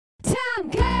Tom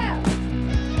Girl.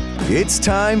 It's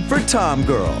time for Tom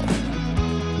Girl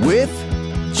with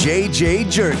JJ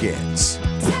Jurgens.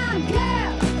 Tom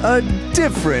Girl. A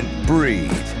different breed.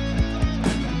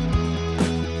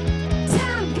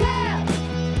 Tom Girl.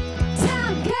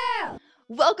 Tom Girl.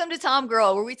 Welcome to Tom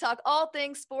Girl, where we talk all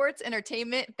things sports,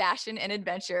 entertainment, fashion, and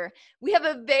adventure. We have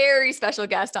a very special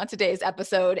guest on today's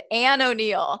episode, Ann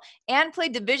O'Neill. Ann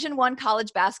played Division I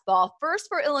college basketball, first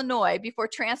for Illinois before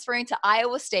transferring to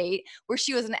Iowa State, where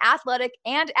she was an athletic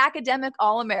and academic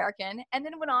All-American, and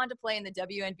then went on to play in the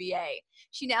WNBA.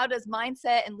 She now does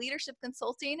mindset and leadership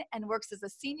consulting and works as a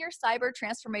senior cyber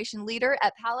transformation leader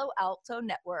at Palo Alto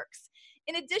Networks.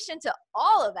 In addition to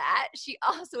all of that, she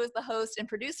also is the host and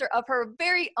producer of her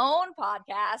very own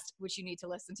podcast, which you need to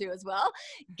listen to as well,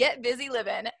 Get Busy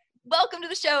Living. Welcome to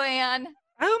the show, Ann.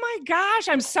 Oh my gosh,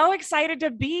 I'm so excited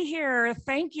to be here.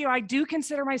 Thank you. I do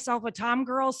consider myself a Tom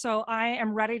girl, so I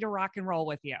am ready to rock and roll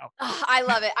with you. Oh, I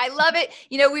love it. I love it.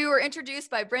 You know, we were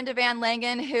introduced by Brenda Van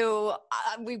Langen, who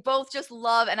we both just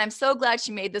love. And I'm so glad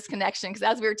she made this connection because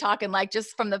as we were talking, like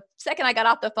just from the second I got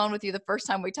off the phone with you the first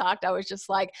time we talked, I was just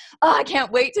like, oh, I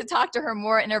can't wait to talk to her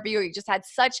more, interview. You just had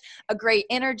such a great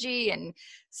energy and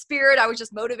spirit. I was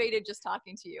just motivated just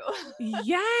talking to you.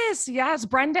 Yes.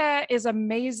 Brenda is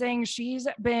amazing. She's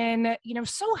been,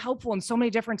 so helpful in so many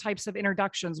different types of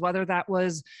introductions, whether that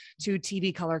was to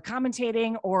TV color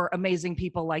commentating or amazing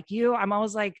people like you. I'm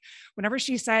always like, whenever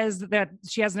she says that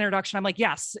she has an introduction, I'm like,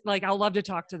 yes, like I'll love to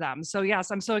talk to them. So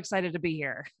yes, I'm so excited to be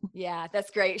here. Yeah,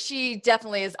 that's great. She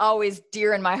definitely is always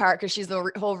dear in my heart because she's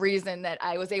the whole reason that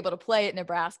I was able to play at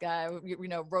Nebraska.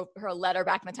 I, wrote her a letter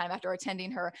back in the time after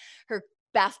attending her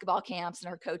basketball camps and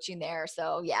her coaching there.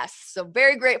 So yes, so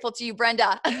very grateful to you,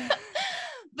 Brenda.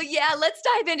 But yeah, let's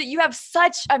dive into, you have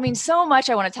so much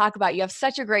I want to talk about. You have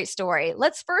such a great story.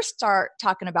 Let's first start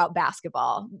talking about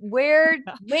basketball. When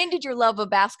did your love of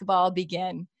basketball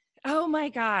begin? Oh my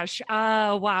gosh.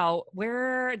 Wow.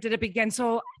 Where did it begin?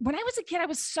 So when I was a kid, I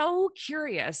was so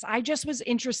curious. I just was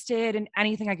interested in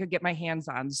anything I could get my hands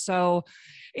on. So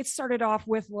it started off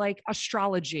with like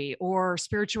astrology or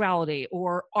spirituality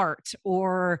or art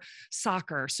or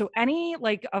soccer. So any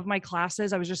like of my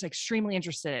classes, I was just extremely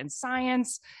interested in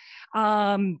science.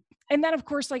 And then of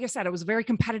course, like I said, it was very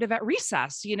competitive at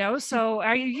recess, so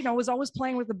I, was always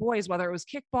playing with the boys, whether it was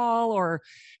kickball or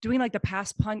doing like the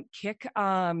pass punt kick,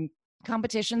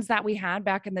 competitions that we had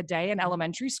back in the day in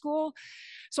elementary school.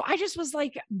 So I just was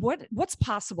like, what's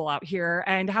possible out here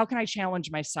and how can I challenge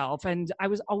myself? And I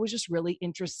was always just really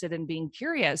interested in being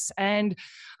curious. And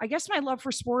I guess my love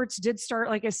for sports did start,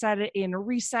 like I said, in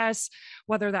recess,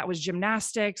 whether that was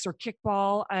gymnastics or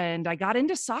kickball. And I got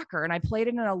into soccer and I played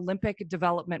in an Olympic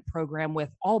development program with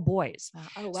all boys.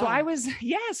 Oh, wow. So I was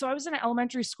in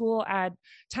elementary school at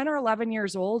 10 or 11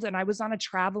 years old and I was on a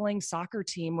traveling soccer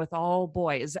team with all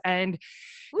boys and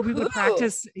we would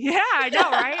practice. Yeah, I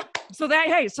know. Right.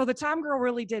 So the Tom girl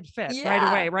really did fit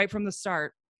right away, right from the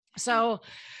start. So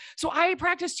I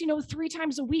practiced, 3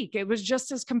 times a week. It was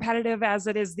just as competitive as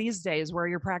it is these days where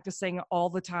you're practicing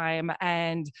all the time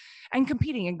and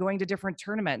competing and going to different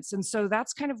tournaments. And so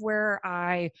that's kind of where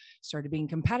I started being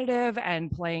competitive and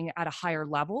playing at a higher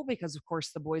level because of course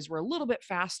the boys were a little bit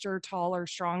faster, taller,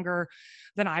 stronger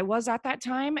than I was at that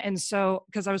time. And so,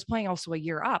 because I was playing also a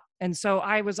year up. And so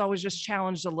I was always just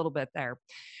challenged a little bit there.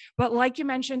 But like you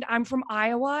mentioned, I'm from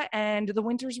Iowa and the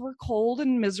winters were cold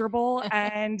and miserable.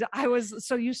 And I was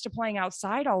so used to playing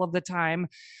outside all of the time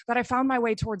that I found my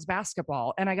way towards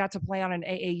basketball. And I got to play on an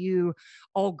AAU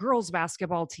all girls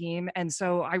basketball team. And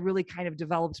so I really kind of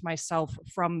developed myself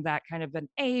from that kind of an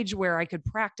age where I could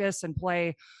practice and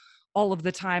play all of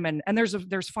the time. And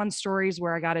there's fun stories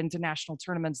where I got into national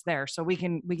tournaments there. So we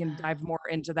can dive more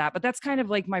into that. But that's kind of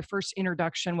like my first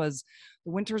introduction was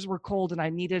the winters were cold and I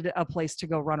needed a place to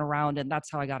go run around. And that's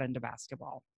how I got into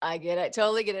basketball. I get it.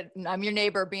 Totally get it. I'm your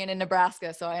neighbor being in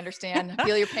Nebraska, so I understand.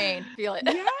 Feel your pain. Feel it.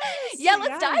 Yes,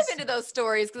 Let's dive into those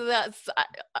stories because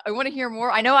I want to hear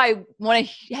more. I know I want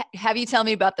to have you tell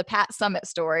me about the Pat Summitt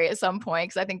story at some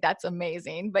point because I think that's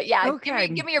amazing. But yeah, okay.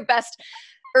 give me your best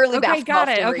early basketball got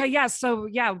it. story. Okay, yes. So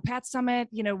yeah, Pat Summitt,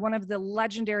 one of the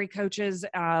legendary coaches,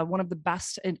 one of the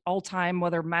best in all time,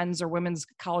 whether men's or women's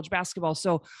college basketball.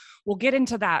 So we'll get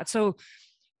into that. So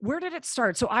where did it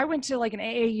start? So I went to like an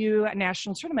AAU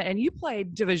national tournament and you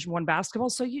played Division I basketball.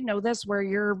 So you know this where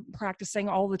you're practicing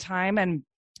all the time. And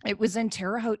it was in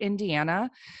Terre Haute, Indiana.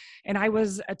 And I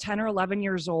was 10 or 11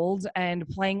 years old and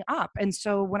playing up. And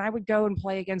so when I would go and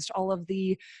play against all of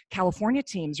the California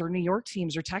teams or New York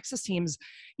teams or Texas teams,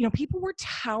 people were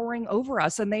towering over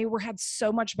us and they had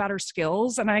so much better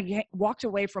skills. And I walked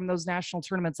away from those national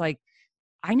tournaments like,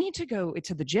 I need to go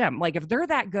to the gym. Like if they're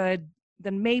that good,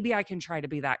 then maybe I can try to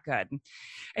be that good.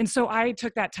 And so I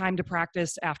took that time to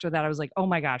practice. After that, I was like, oh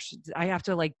my gosh, I have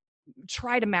to like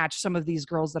try to match some of these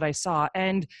girls that I saw.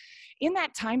 And in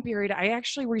that time period, I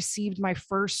actually received my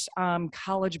first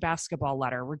college basketball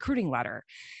letter, recruiting letter.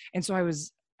 And so I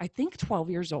was, I think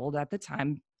 12 years old at the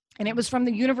time. And it was from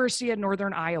the University of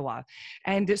Northern Iowa.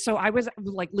 And so I was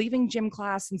like leaving gym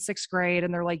class in 6th grade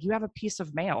and they're like, you have a piece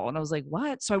of mail. And I was like,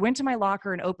 what? So I went to my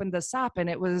locker and opened this up and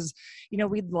it was, you know,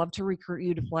 we'd love to recruit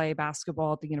you to play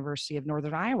basketball at the University of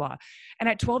Northern Iowa. And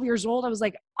at 12 years old, I was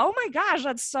like, oh my gosh,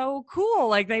 that's so cool.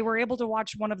 Like they were able to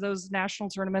watch one of those national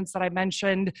tournaments that I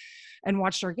mentioned and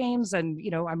watch our games. And, you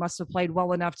know, I must have played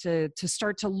well enough to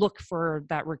start to look for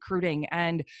that recruiting.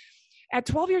 And at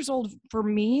 12 years old, for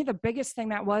me, the biggest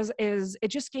thing is it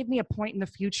just gave me a point in the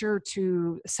future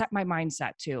to set my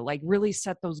mindset to, like really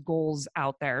set those goals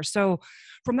out there. So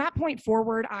from that point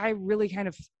forward, I really kind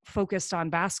of focused on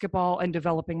basketball and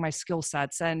developing my skill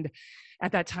sets. And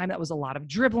at that time, that was a lot of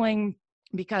dribbling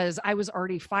because I was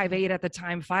already 5'8" at the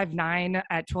time, 5'9"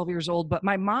 at 12 years old. But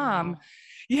my mom,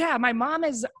 my mom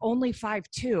is only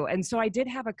 5'2". And so I did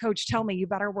have a coach tell me, you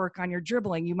better work on your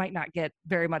dribbling. You might not get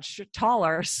very much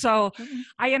taller. So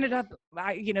I ended up,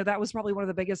 that was probably one of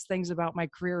the biggest things about my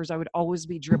career is I would always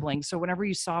be dribbling. So whenever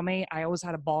you saw me, I always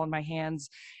had a ball in my hands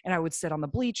and I would sit on the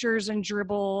bleachers and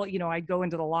dribble. You know, I'd go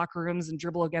into the locker rooms and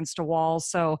dribble against a wall.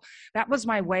 So that was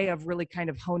my way of really kind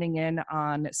of honing in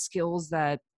on skills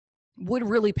that would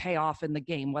really pay off in the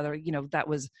game, whether, you know, that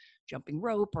was jumping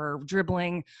rope or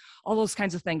dribbling, all those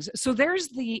kinds of things. So there's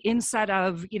the inset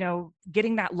of, you know,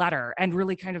 getting that letter and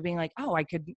really kind of being like, oh, I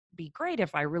could be great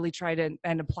if I really tried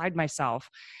and applied myself.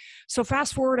 So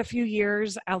fast forward a few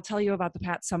years, I'll tell you about the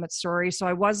Pat Summitt story. So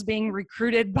I was being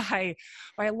recruited by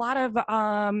a lot of,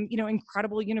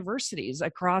 incredible universities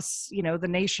across, you know, the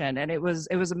nation. And it was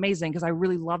amazing because I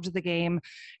really loved the game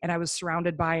and I was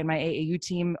surrounded by, in my AAU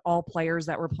team, all players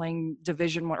that were playing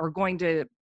Division I or going to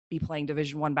be playing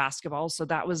Division I basketball. So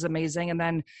that was amazing. And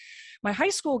then my high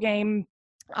school game,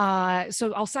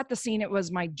 so I'll set the scene. It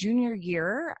was my junior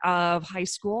year of high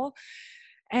school.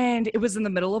 And it was in the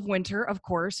middle of winter, of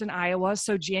course, in Iowa.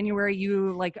 So January,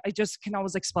 I just can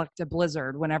always expect a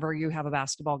blizzard whenever you have a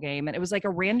basketball game. And it was like a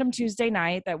random Tuesday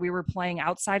night that we were playing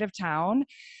outside of town.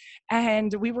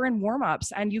 And we were in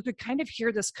warmups and you could kind of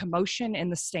hear this commotion in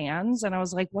the stands. And I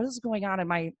was like, what is going on? And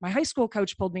my high school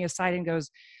coach pulled me aside and goes,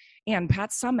 and Pat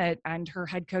Summitt and her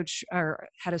head coach or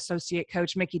head associate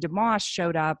coach, Mickey DeMoss,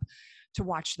 showed up to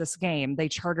watch this game. They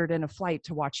chartered in a flight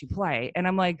to watch you play. And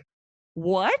I'm like,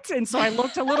 what? And so I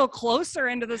looked a little closer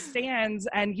into the stands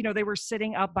and, you know, they were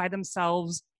sitting up by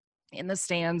themselves in the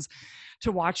stands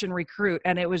to watch and recruit.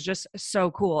 And it was just so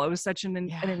cool. It was such an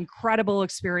incredible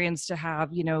experience to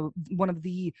have, you know, one of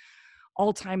the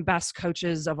all-time best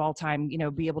coaches of all time, you know,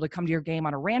 be able to come to your game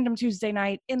on a random Tuesday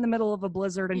night in the middle of a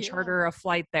blizzard and charter a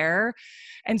flight there.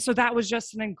 And so that was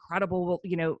just an incredible,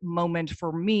 you know, moment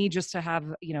for me just to have,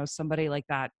 you know, somebody like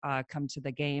that come to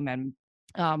the game. And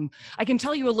I can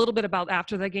tell you a little bit about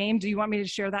after the game. Do you want me to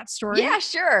share that story? Yeah,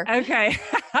 sure. Okay.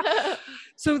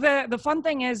 So the fun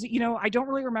thing is, you know, I don't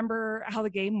really remember how the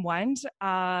game went,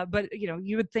 but, you know,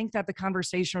 you would think that the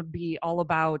conversation would be all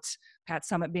about Pat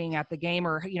Summitt being at the game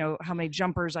or, you know, how many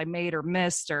jumpers I made or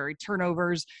missed or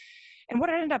turnovers. And what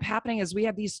ended up happening is we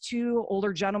had these two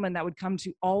older gentlemen that would come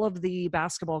to all of the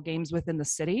basketball games within the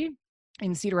city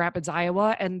in Cedar Rapids,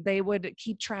 Iowa, and they would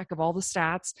keep track of all the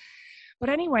stats. But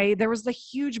anyway, there was the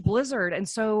huge blizzard. And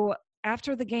so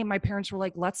after the game, my parents were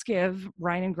like, let's give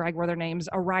Ryan and Greg, were their names,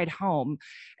 a ride home.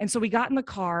 And so we got in the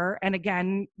car. And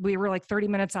again, we were like 30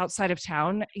 minutes outside of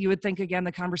town. You would think, again,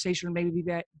 the conversation would maybe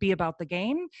be about the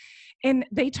game. And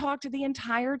they talked the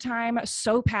entire time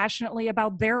so passionately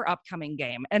about their upcoming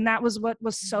game. And that was what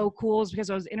was so cool, is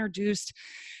because I was introduced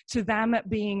to them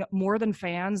being more than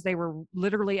fans. They were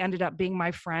literally ended up being my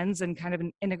friends and kind of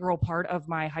an integral part of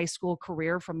my high school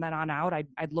career from then on out. I'd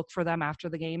look for them after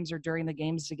the games or during the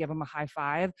games to give them a high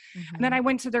five. Mm-hmm. And then I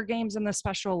went to their games in the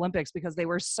Special Olympics because they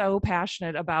were so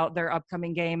passionate about their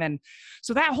upcoming game. And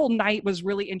so that whole night was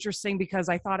really interesting because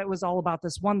I thought it was all about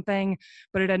this one thing,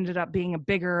 but it ended up being a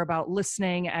bigger about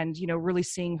listening and, you know, really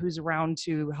seeing who's around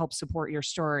to help support your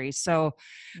story. So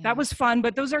that was fun,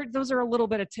 but those are a little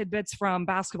bit of tidbits from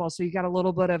basketball. So you got a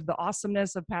little bit of the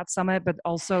awesomeness of Pat Summitt, but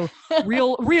also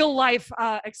real life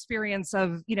experience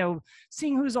of, you know,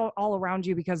 seeing who's all around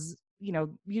you, because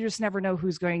you just never know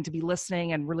who's going to be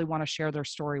listening and really want to share their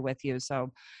story with you.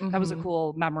 So that was a Mhm.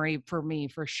 cool memory for me,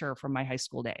 for sure, from my high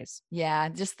school days. Yeah,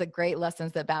 just the great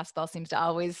lessons that basketball seems to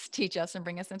always teach us and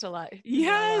bring us into life into our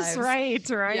Yes, lives. right.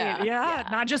 Yeah, Yeah. yeah.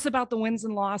 Not just about the wins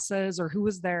and losses or who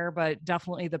was there, but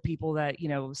definitely the people that,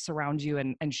 surround you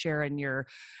and share in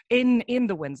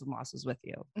the wins and losses with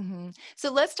you. Mhm.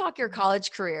 So let's talk your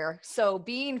college career. So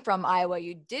being from Iowa,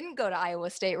 you didn't go to Iowa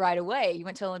State right away. You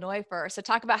went to Illinois first. So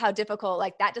talk about how difficult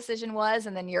like that decision was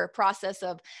and then your process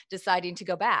of deciding to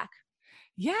go back.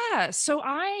 Yeah. So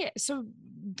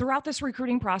throughout this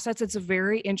recruiting process, it's a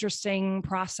very interesting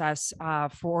process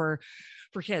for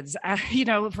kids,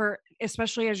 for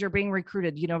especially as you're being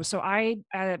recruited. So I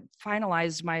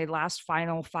finalized my last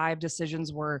final 5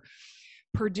 decisions were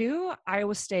Purdue,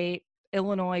 Iowa State,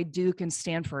 Illinois, Duke, and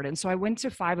Stanford. And so I went to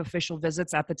 5 official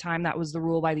visits at the time. That was the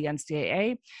rule by the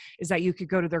NCAA, is that you could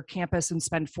go to their campus and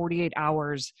spend 48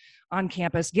 hours on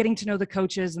campus, getting to know the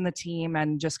coaches and the team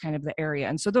and just kind of the area.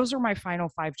 And so those are my final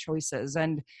 5 choices.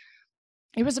 And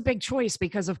it was a big choice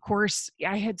because, of course,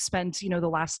 I had spent, the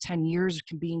last 10 years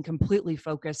being completely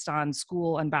focused on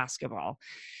school and basketball.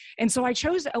 And so I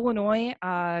chose Illinois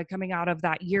coming out of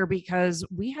that year because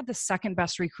we had the second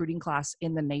best recruiting class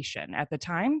in the nation at the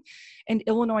time. And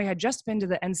Illinois had just been to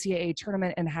the NCAA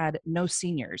tournament and had no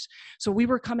seniors. So we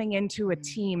were coming into a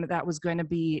team that was going to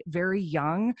be very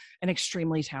young and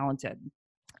extremely talented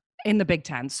in the Big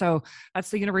Ten. So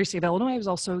that's the University of Illinois. It was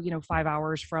also, 5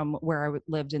 hours from where I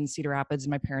lived in Cedar Rapids,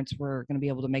 and my parents were going to be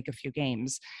able to make a few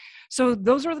games. So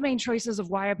those are the main choices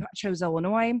of why I chose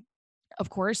Illinois.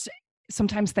 Of course,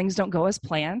 sometimes things don't go as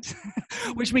planned,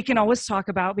 which we can always talk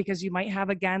about because you might have,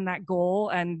 again, that goal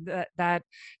and that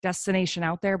destination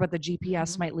out there, but the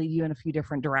GPS might lead you in a few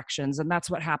different directions. And that's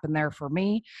what happened there for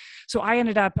me. So I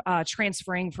ended up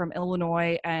transferring from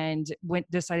Illinois and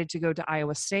decided to go to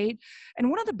Iowa State. And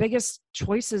one of the biggest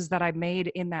choices that I made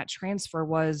in that transfer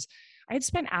was I had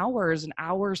spent hours and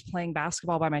hours playing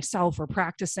basketball by myself or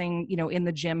practicing, in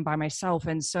the gym by myself.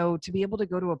 And so to be able to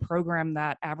go to a program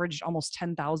that averaged almost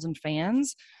 10,000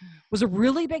 fans was a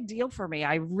really big deal for me.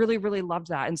 I really, really loved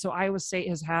that. And so Iowa State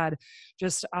has had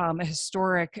just a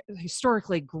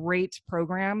historically great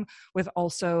program with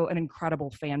also an incredible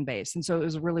fan base. And so it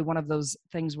was really one of those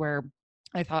things where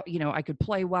I thought, I could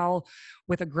play well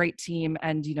with a great team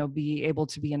and, be able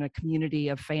to be in a community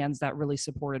of fans that really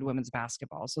supported women's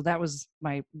basketball. So that was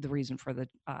the reason for the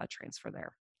transfer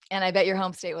there. And I bet your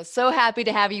home state was so happy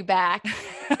to have you back.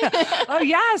 Oh,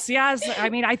 yes. I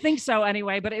mean, I think so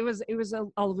anyway, but it was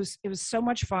so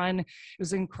much fun. It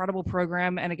was an incredible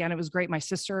program. And again, it was great. My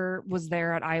sister was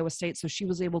there at Iowa State, so she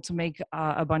was able to make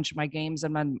a bunch of my games,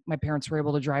 and my parents were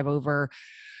able to drive over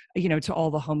to all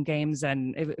the home games.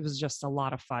 And it was just a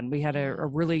lot of fun. We had a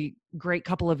really great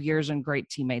couple of years and great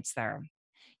teammates there.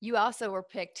 You also were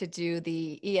picked to do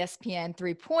the ESPN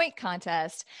 3-point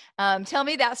contest. Tell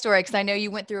me that story, because I know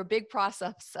you went through a big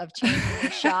process of changing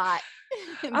your shot.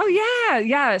 Oh yeah.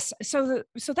 Yes. So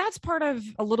that's part of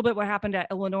a little bit what happened at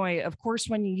Illinois. Of course,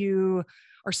 when you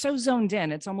are so zoned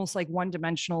in, it's almost like one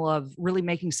dimensional of really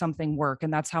making something work.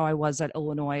 And that's how I was at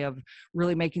Illinois, of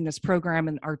really making this program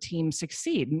and our team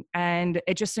succeed. And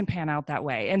it just didn't pan out that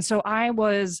way. And so I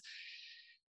was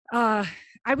a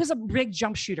big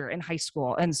jump shooter in high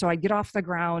school. And so I'd get off the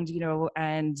ground,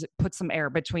 and put some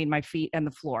air between my feet and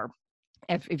the floor.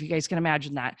 If you guys can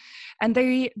imagine that. And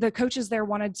the coaches there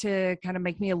wanted to kind of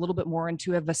make me a little bit more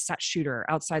into a set shooter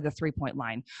outside the 3-point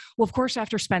line. Well, of course,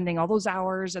 after spending all those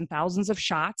hours and thousands of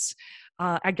shots,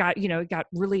 it got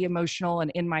really emotional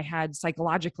and in my head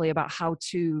psychologically about how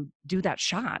to do that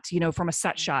shot, from a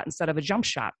set shot instead of a jump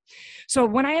shot. So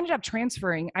when I ended up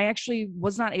transferring, I actually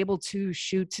was not able to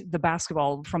shoot the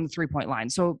basketball from the 3-point line.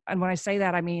 So, and when I say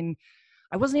that, I mean,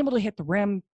 I wasn't able to hit the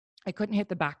rim. I couldn't hit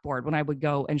the backboard when I would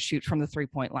go and shoot from the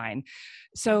 3-point line.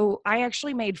 So I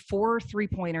actually made 4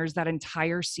 3-pointers that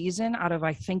entire season out of,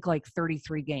 I think, like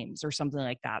 33 games or something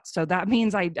like that. So that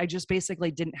means I just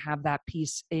basically didn't have that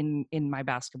piece in my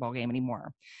basketball game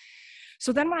anymore.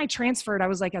 So then when I transferred, I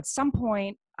was like, at some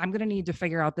point, I'm going to need to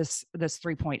figure out this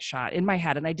 3-point shot in my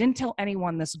head. And I didn't tell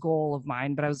anyone this goal of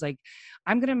mine, but I was like,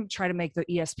 I'm going to try to make the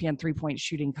ESPN 3-point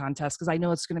shooting contest because I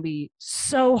know it's going to be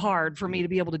so hard for me to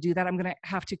be able to do that. I'm going to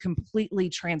have to completely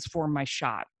transform my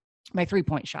shot, my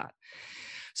 3-point shot.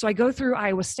 So I go through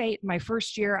Iowa State. My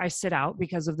first year, I sit out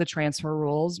because of the transfer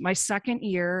rules. My second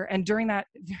year, and during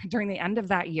the end of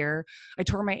that year, I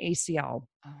tore my ACL.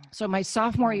 So my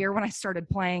sophomore year, when I started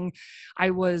playing, I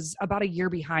was about a year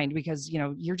behind because,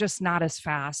 you're just not as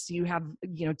fast. You have,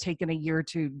 taken a year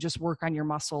to just work on your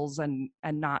muscles and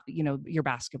not, your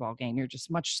basketball game. You're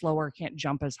just much slower, can't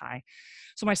jump as high.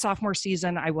 So my sophomore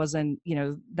season, I wasn't,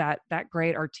 that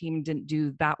great. Our team didn't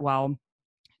do that well.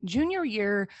 Junior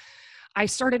year, I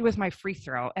started with my free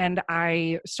throw, and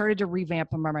I started to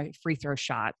revamp my free throw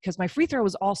shot because my free throw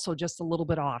was also just a little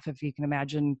bit off, if you can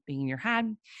imagine being in your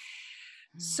head.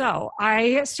 So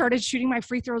I started shooting my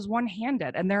free throws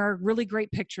one-handed, and there are really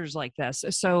great pictures like this.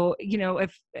 So,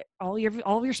 if all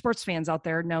of your sports fans out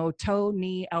there know toe,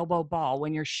 knee, elbow, ball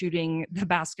when you're shooting the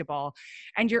basketball,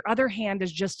 and your other hand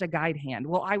is just a guide hand.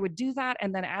 Well, I would do that,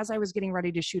 and then as I was getting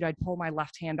ready to shoot, I'd pull my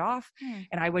left hand off,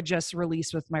 and I would just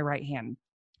release with my right hand.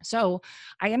 So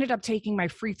I ended up taking my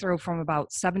free throw from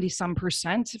about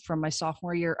 70% from my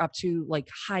sophomore year up to like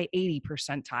high 80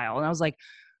 percentile. And I was like,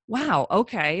 wow,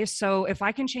 okay. So if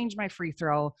I can change my free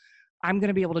throw, I'm going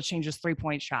to be able to change this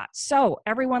 3-point shot. So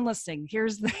everyone listening,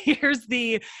 here's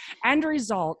the end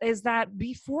result is that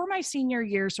before my senior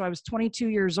year, so I was 22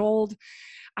 years old,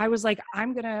 I was like,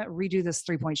 I'm going to redo this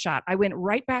 3-point shot. I went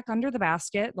right back under the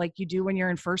basket like you do when you're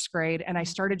in first grade. And I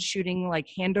started shooting like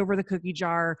hand over the cookie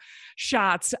jar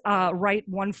shots, right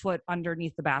 1 foot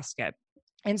underneath the basket.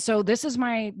 And so this is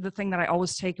the thing that I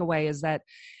always take away is that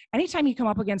anytime you come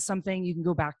up against something, you can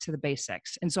go back to the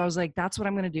basics. And so I was like, that's what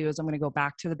I'm going to do is I'm going to go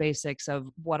back to the basics of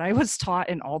what I was taught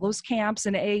in all those camps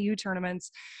and AAU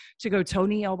tournaments to go toe,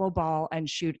 knee, elbow, ball, and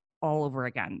shoot all over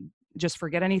again. Just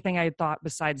forget anything I had thought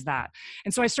besides that.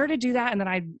 And so I started to do that. And then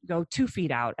I'd go 2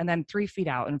 feet out and then 3 feet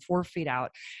out and 4 feet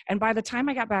out. And by the time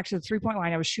I got back to the 3-point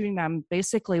line, I was shooting them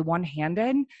basically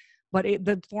one-handed, but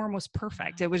the form was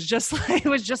perfect. It was just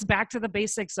back to the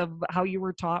basics of how you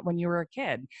were taught when you were a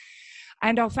kid.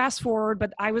 And I'll fast forward,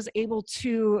 but I was able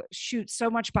to shoot so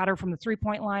much better from the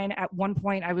 3-point line. At one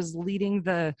point, I was leading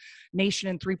the nation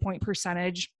in 3-point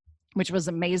percentage, which was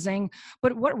amazing.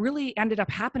 But what really ended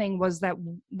up happening was that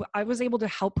I was able to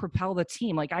help propel the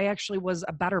team. Like I actually was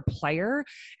a better player,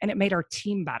 and it made our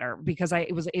team better because I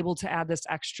was able to add this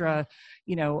extra,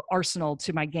 arsenal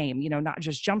to my game, not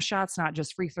just jump shots, not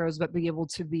just free throws, but be able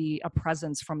to be a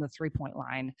presence from the 3-point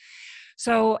line.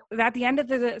 So at the end of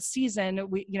the season,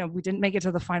 we didn't make it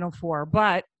to the Final Four,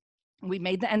 but we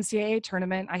made the NCAA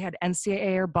tournament. I had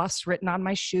NCAA or bust written on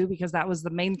my shoe because that was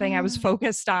the main thing I was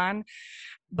focused on.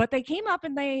 But they came up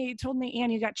and they told me,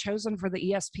 Ann, you got chosen for the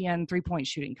ESPN 3-point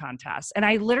shooting contest. And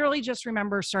I literally just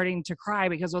remember starting to cry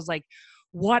because it was like,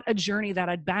 what a journey that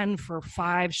had been for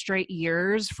 5 straight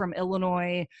years from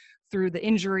Illinois through the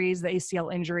injuries, the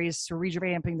ACL injuries, to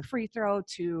revamping the free throw,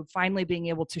 to finally being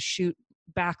able to shoot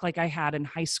back like I had in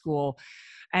high school.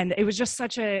 And it was just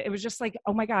like,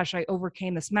 oh my gosh, I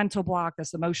overcame this mental block,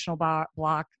 this emotional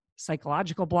block,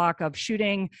 psychological block of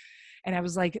shooting. And I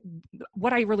was like,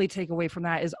 what I really take away from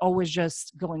that is always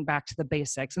just going back to the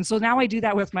basics. And so now I do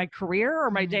that with my career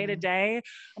or my day to day.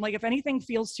 I'm like, if anything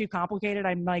feels too complicated,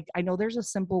 I'm like, I know there's a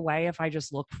simple way if I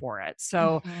just look for it.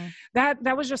 So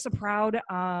that was just a proud,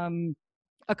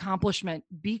 accomplishment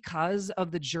because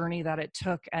of the journey that it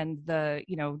took and the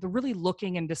really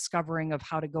looking and discovering of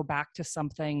how to go back to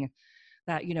something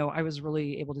that, I was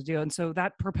really able to do. And so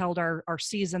that propelled our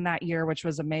season that year, which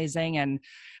was amazing. And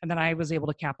then I was able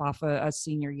to cap off a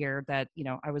senior year that,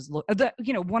 I was,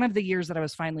 one of the years that I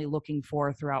was finally looking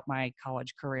for throughout my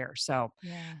college career. So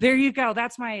there you go.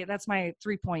 That's my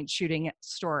 3-point shooting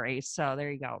story. So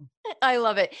there you go. I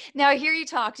love it. Now I hear you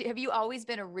talk. Have you always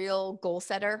been a real goal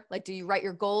setter? Like, do you write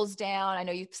your goals down? I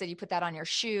know you said you put that on your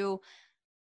shoe.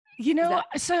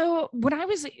 So when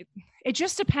it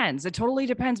just depends. It totally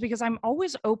depends because I'm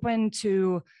always open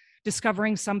to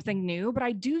discovering something new, but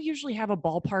I do usually have a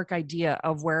ballpark idea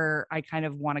of where I kind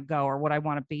of want to go or what I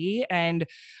want to be. And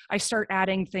I start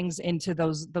adding things into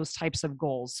those types of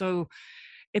goals. So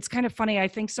it's kind of funny. I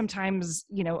think sometimes,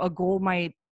 a goal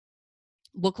might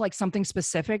look like something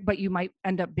specific, but you might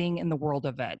end up being in the world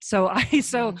of it.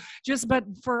 But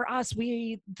for us,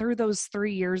 through those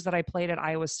 3 years that I played at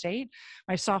Iowa State,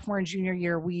 my sophomore and junior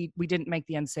year, we didn't make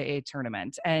the NCAA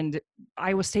tournament. And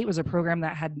Iowa State was a program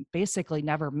that had basically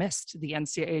never missed the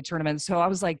NCAA tournament. So I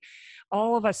was like,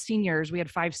 all of us seniors, we had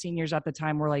 5 seniors at the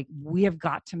time, were like, we have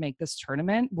got to make this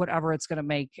tournament, whatever it's going to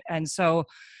make. And so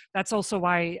that's also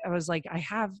why I was like, I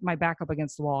have my back up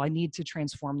against the wall. I need to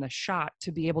transform the shot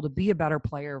to be able to be a better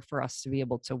player for us to be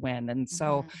able to win. And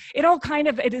so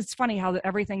it is funny how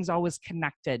everything's always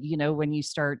connected, when you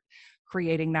start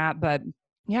creating that. But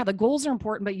Yeah, the goals are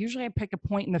important, but usually I pick a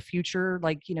point in the future,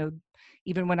 like,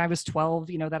 even when I was 12,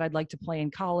 that I'd like to play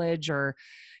in college, or,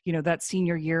 that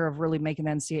senior year of really making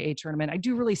the NCAA tournament. I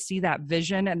do really see that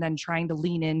vision, and then trying to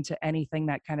lean into anything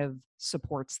that kind of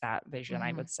supports that vision,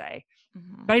 I Mhm. would say.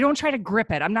 Mhm. But I don't try to grip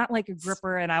it. I'm not like a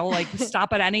gripper, and I will like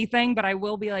stop at anything, but I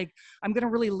will be like, I'm going to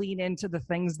really lean into the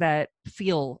things that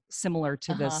feel similar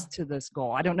to Uh-huh. this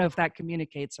goal. I don't know if that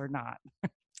communicates or not.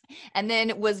 And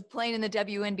then was playing in the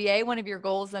WNBA one of your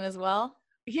goals then as well?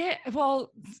 Yeah,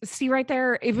 well, see right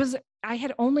there, I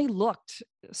had only looked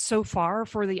so far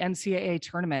for the NCAA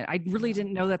tournament. I really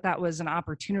didn't know that that was an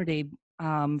opportunity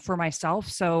for myself.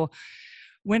 So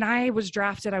when I was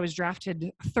drafted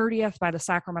 30th by the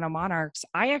Sacramento Monarchs.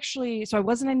 So I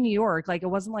wasn't in New York. Like, it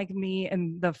wasn't like me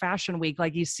in the fashion week,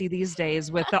 like you see these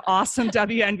days with the awesome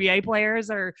WNBA players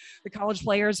or the college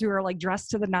players who are like dressed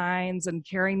to the nines and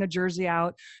carrying the jersey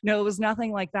out. No, it was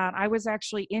nothing like that. I was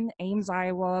actually in Ames,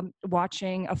 Iowa,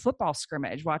 watching a football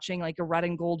scrimmage, watching like a red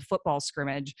and gold football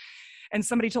scrimmage. And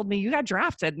somebody told me, you got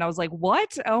drafted. And I was like,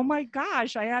 what? Oh my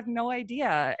gosh, I had no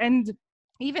idea. And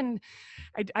even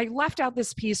I left out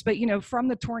this piece, but from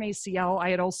the torn ACL,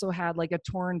 I had also had like a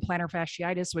torn plantar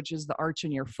fasciitis, which is the arch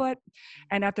in your foot.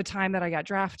 And at the time that I got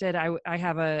drafted, I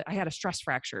had a stress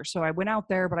fracture. So I went out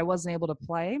there, but I wasn't able to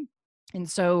play. And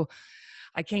so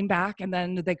I came back, and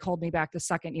then they called me back the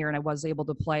second year, and I was able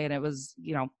to play, and it was,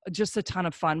 just a ton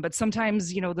of fun. But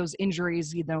sometimes, those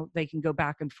injuries, they can go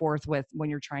back and forth with when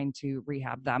you're trying to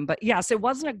rehab them. But yes, it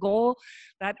wasn't a goal.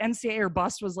 That NCAA or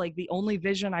bust was like the only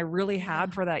vision I really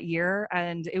had for that year.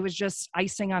 And it was just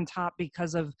icing on top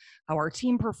because of how our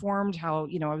team performed, how,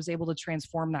 I was able to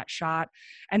transform that shot,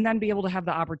 and then be able to have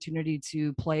the opportunity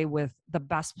to play with the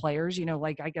best players.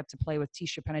 Like I get to play with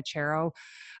Tisha Penichero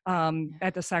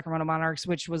at the Sacramento Monarchs,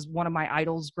 which was one of my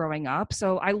idols growing up.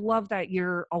 So I love that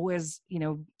you're always,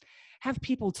 have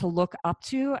people to look up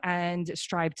to and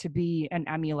strive to be and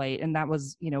emulate. And that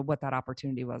was, what that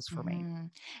opportunity was for me.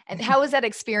 And how was that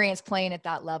experience playing at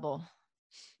that level?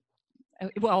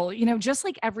 Well, just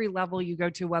like every level you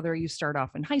go to, whether you start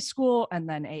off in high school and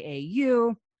then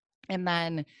AAU and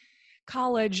then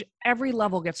college, every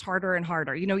level gets harder and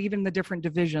harder. Even the different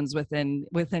divisions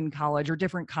within college or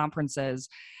different conferences,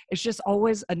 it's just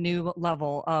always a new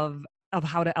level of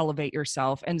how to elevate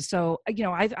yourself. And so,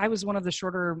 I was one of the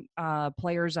shorter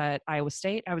players at Iowa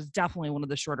State. I was definitely one of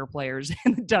the shorter players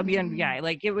in the WNBA.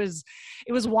 Like it was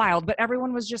wild, but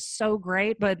everyone was just so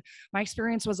great. But my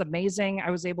experience was amazing.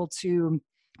 I was able to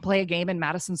play a game in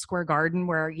Madison Square Garden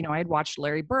where, I had watched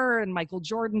Larry Bird and Michael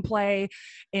Jordan play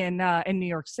in New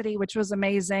York City, which was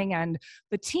amazing. And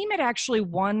the team had actually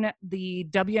won the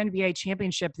WNBA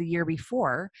championship the year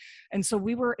before. And so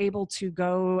we were able to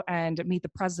go and meet the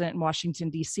president in Washington,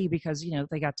 DC, because,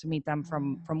 they got to meet them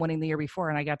from winning the year before.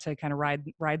 And I got to kind of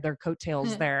ride their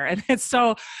coattails there. And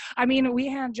so, we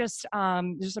had just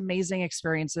amazing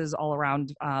experiences all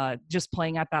around, just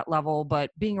playing at that level, but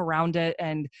being around it.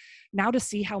 And now to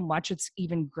see how much it's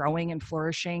even growing and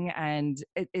flourishing, and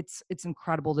it's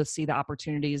incredible to see the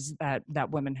opportunities that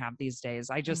women have these days.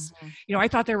 I just, I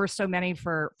thought there were so many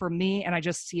for me, and I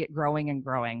just see it growing and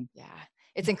growing. Yeah.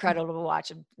 It's incredible to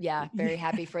watch. Yeah. Very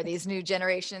happy for these new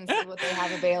generations, what they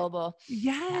have available.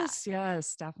 Yes,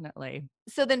 definitely.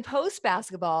 So then post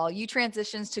basketball, you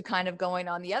transitions to kind of going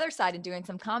on the other side and doing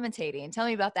some commentating. Tell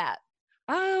me about that.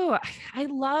 Oh, I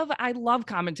love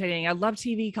commentating. I love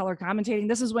TV color commentating.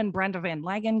 This is when Brenda Van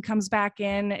Lagen comes back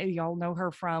in. Y'all know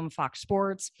her from Fox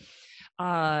Sports,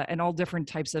 and all different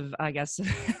types of, I guess,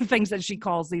 things that she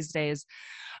calls these days.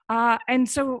 And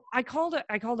so I called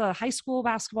a high school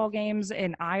basketball games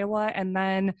in Iowa, and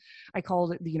then I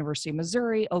called the University of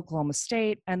Missouri, Oklahoma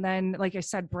State. And then, like I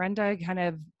said, Brenda kind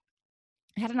of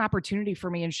had an opportunity for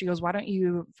me, and she goes, why don't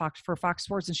you for Fox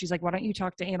Sports? And she's like, why don't you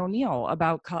talk to Ann O'Neill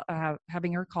about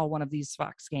having her call one of these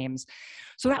Fox games?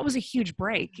 So that was a huge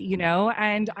break,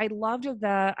 and I loved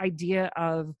the idea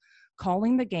of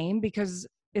calling the game because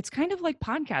it's kind of like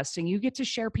podcasting. You get to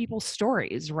share people's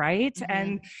stories, right?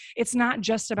 And it's not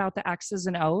just about the X's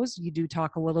and O's. You do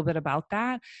talk a little bit about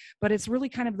that, but it's really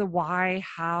kind of the why,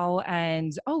 how,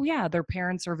 and, oh yeah, their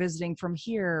parents are visiting from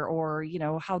here, or,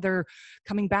 how they're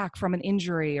coming back from an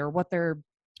injury, or what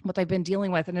they've been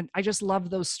dealing with. And I just love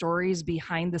those stories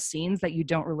behind the scenes that you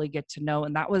don't really get to know.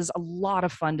 And that was a lot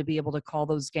of fun to be able to call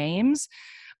those games,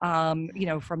 from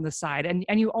the side.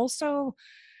 And you also,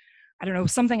 I don't know,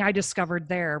 something I discovered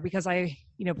there, because I,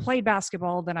 played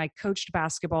basketball, then I coached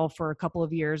basketball for a couple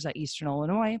of years at Eastern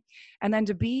Illinois. And then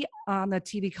to be on the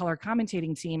TV color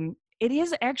commentating team, it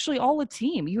is actually all a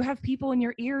team. You have people in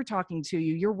your ear talking to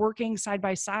you. You're working side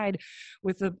by side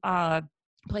with the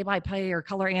play-by-play or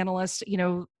color analyst,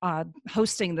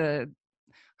 hosting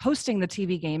the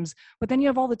TV games, but then you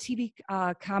have all the TV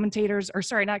commentators, or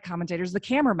sorry, not commentators, the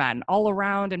cameramen all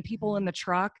around and people in the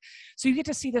truck. So you get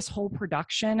to see this whole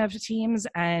production of teams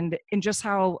and just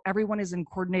how everyone is in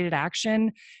coordinated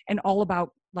action and all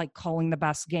about like calling the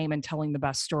best game and telling the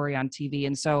best story on TV.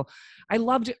 And so I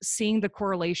loved seeing the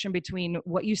correlation between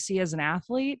what you see as an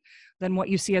athlete, then what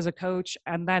you see as a coach,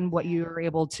 and then what you're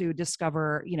able to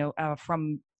discover,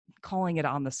 from calling it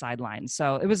on the sidelines.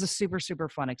 So it was a super, super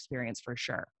fun experience for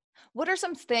sure. What are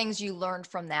some things you learned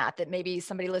from that maybe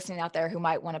somebody listening out there who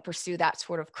might want to pursue that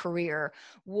sort of career?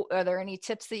 Are there any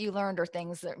tips that you learned or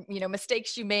things that,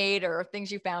 mistakes you made or things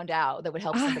you found out that would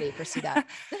help somebody pursue that?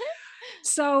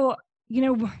 So,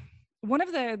 one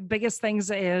of the biggest things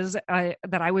is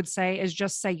that I would say is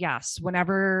just say yes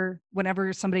whenever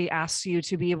somebody asks you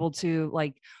to be able to,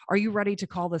 like, are you ready to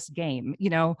call this game?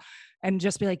 And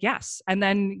just be like, yes. And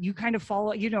then you kind of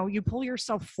follow, you pull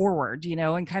yourself forward,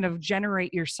 and kind of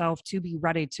generate yourself to be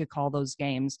ready to call those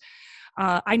games.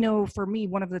 I know for me,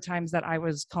 one of the times that I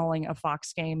was calling a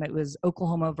Fox game, it was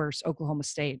Oklahoma versus Oklahoma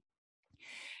State.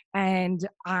 And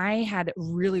I had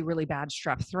really, really bad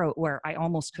strep throat where I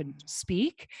almost couldn't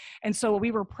speak. And so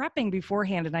we were prepping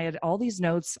beforehand and I had all these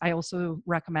notes. I also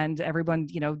recommend everyone,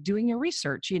 doing your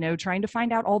research, trying to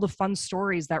find out all the fun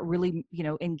stories that really,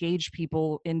 engage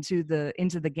people into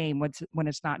the game when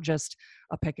it's not just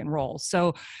a pick and roll.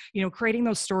 So, creating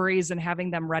those stories and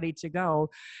having them ready to go.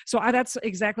 So that's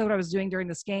exactly what I was doing during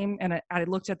this game. And I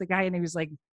looked at the guy and he was like,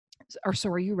 so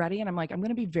are you ready? And I'm like, I'm going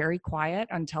to be very quiet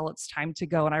until it's time to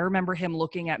go. And I remember him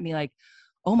looking at me like,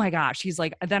 oh my gosh. He's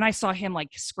like, then I saw him like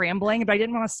scrambling, but I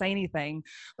didn't want to say anything.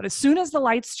 But as soon as the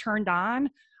lights turned on,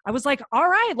 I was like, all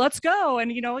right, let's go.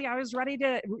 And, I was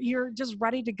you're just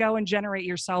ready to go and generate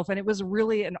yourself. And it was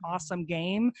really an awesome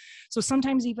game. So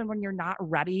sometimes even when you're not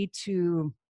ready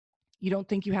to, you don't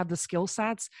think you have the skill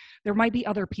sets, there might be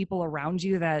other people around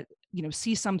you that,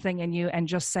 see something in you and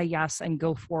just say yes and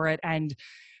go for it. And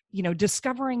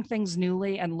discovering things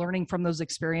newly and learning from those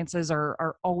experiences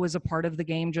are always a part of the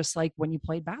game, just like when you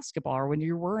played basketball or when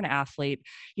you were an athlete.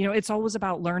 It's always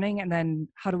about learning and then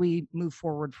how do we move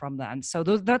forward from then. So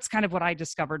that's kind of what I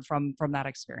discovered from that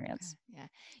experience. Yeah.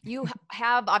 You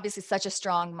have obviously such a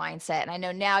strong mindset. And I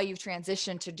know now you've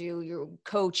transitioned to do your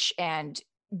coach and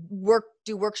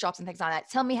do workshops and things like that.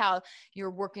 Tell me how you're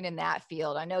working in that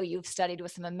field. I know you've studied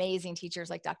with some amazing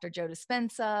teachers like Dr. Joe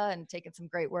Dispenza and taken some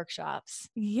great workshops.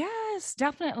 Yes,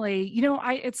 definitely.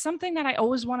 It's something that I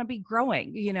always want to be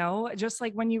growing, just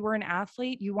like when you were an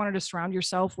athlete, you wanted to surround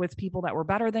yourself with people that were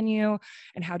better than you.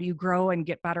 And how do you grow and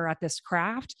get better at this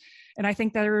craft? And I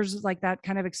think there's like that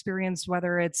kind of experience,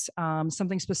 whether it's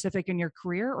something specific in your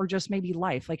career or just maybe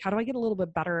life, like how do I get a little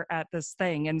bit better at this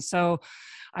thing? And so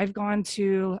I've gone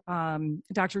to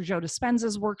Dr. Joe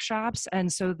Dispenza's workshops.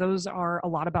 And so those are a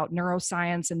lot about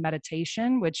neuroscience and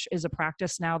meditation, which is a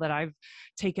practice now that I've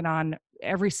taken on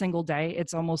every single day.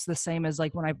 It's almost the same as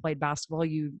like when I played basketball,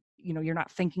 you're not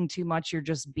thinking too much, you're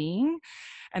just being.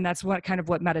 And that's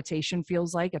what meditation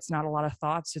feels like. It's not a lot of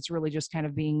thoughts. It's really just kind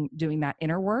of doing that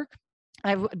inner work.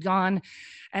 I've gone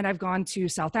to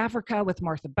South Africa with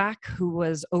Martha Beck, who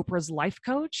was Oprah's life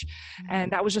coach.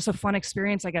 And that was just a fun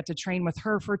experience. I got to train with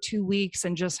her for 2 weeks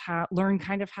and just learn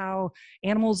kind of how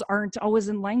animals aren't always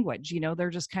in language. They're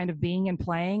just kind of being and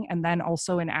playing and then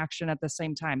also in action at the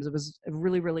same time. It was a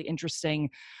really, really interesting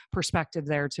perspective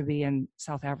there to be in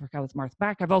South Africa with Martha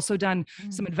Beck. I've also done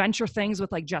some adventure things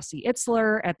with like Jesse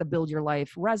Itzler at the Build Your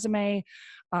Life resume.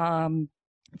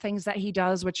 Things that he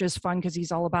does, which is fun because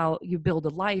he's all about you build a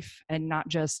life and not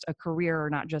just a career or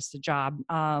not just a job.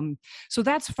 So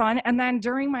that's fun. And then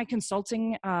during my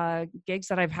consulting gigs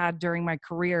that I've had during my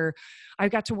career, I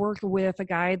got to work with a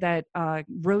guy that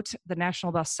wrote the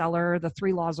national bestseller, The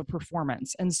 3 Laws of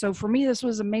Performance. And so for me, this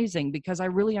was amazing because I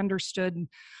really understood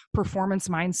performance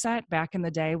mindset back in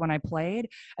the day when I played,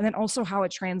 and then also how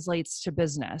it translates to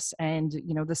business. And,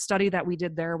 the study that we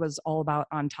did there was all about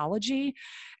ontology,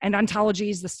 and ontology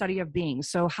is the study of being.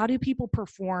 So how do people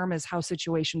perform is how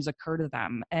situations occur to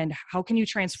them. And how can you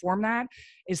transform that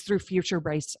is through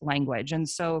future-based language. And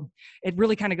so it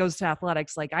really kind of goes to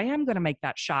athletics. Like I am going to make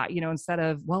that shot, instead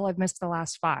of, well, I've missed the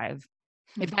last 5.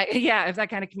 If that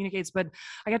kind of communicates. But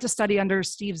I got to study under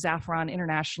Steve Zaffron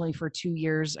internationally for 2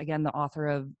 years, again, the author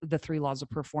of The 3 Laws of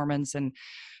Performance. And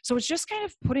so it's just kind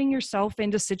of putting yourself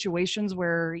into situations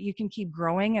where you can keep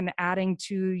growing and adding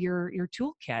to your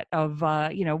toolkit of,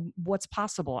 what's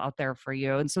possible out there for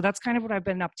you. And so that's kind of what I've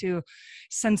been up to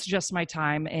since just my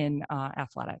time in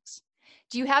athletics.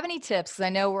 Do you have any tips? Because I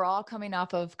know we're all coming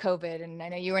off of COVID, and I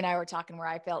know you and I were talking where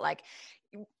I felt like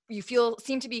you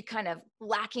seem to be kind of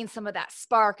lacking some of that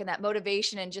spark and that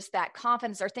motivation and just that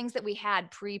confidence, are things that we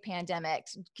had pre-pandemic.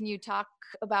 Can you talk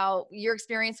about your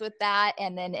experience with that,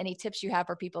 and then any tips you have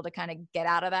for people to kind of get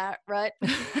out of that rut?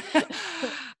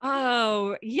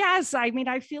 Oh, yes. I mean,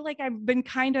 I feel like I've been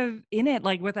kind of in it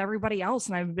like with everybody else,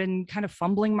 and I've been kind of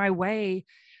fumbling my way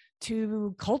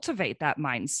to cultivate that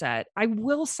mindset. I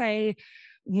will say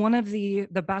one of the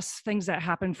best things that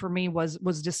happened for me was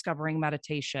discovering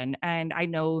meditation. And I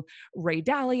know Ray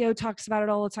Dalio talks about it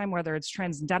all the time, whether it's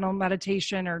transcendental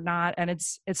meditation or not. And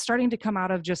it's starting to come out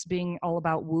of just being all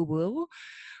about woo woo,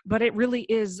 but it really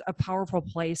is a powerful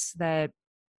place that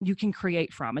you can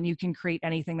create from, and you can create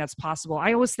anything that's possible.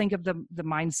 I always think of the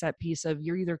mindset piece of,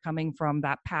 you're either coming from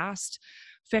that past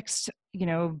fixed,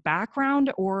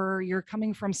 background, or you're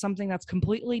coming from something that's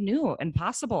completely new and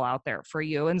possible out there for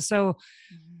you. And so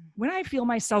when I feel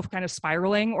myself kind of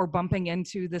spiraling or bumping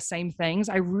into the same things,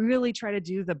 I really try to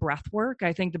do the breath work.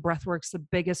 I think the breath work's the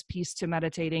biggest piece to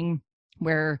meditating,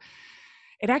 where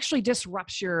it actually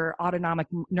disrupts your autonomic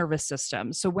nervous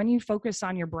system. So when you focus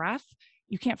on your breath,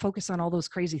 you can't focus on all those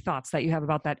crazy thoughts that you have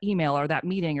about that email or that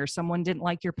meeting or someone didn't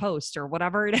like your post or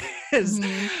whatever it is.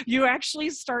 You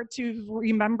actually start to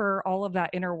remember all of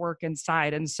that inner work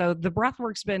inside. And so the breath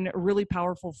work's been really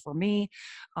powerful for me.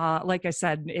 Like I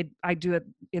said, I do it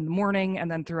in the morning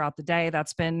and then throughout the day.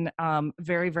 That's been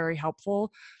very, very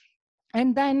helpful.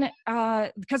 And then,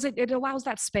 because it allows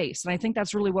that space. And I think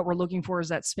that's really what we're looking for, is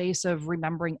that space of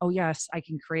remembering, oh yes, I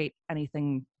can create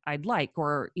anything I'd like,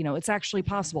 or, it's actually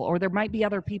possible. Or there might be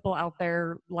other people out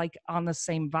there like on the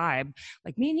same vibe,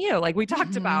 like me and you, like we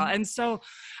talked about. And so,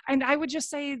 and I would just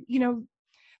say,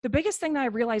 the biggest thing that I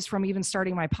realized from even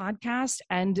starting my podcast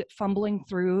and fumbling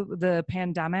through the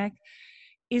pandemic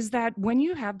is that when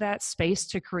you have that space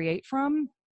to create from,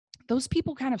 those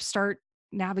people kind of start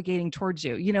navigating towards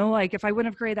you. Like if I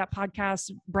wouldn't have created that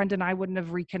podcast, Brenda and I wouldn't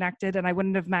have reconnected, and I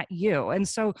wouldn't have met you. And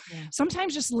so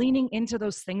sometimes just leaning into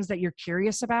those things that you're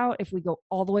curious about, if we go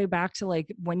all the way back to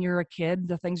like when you're a kid,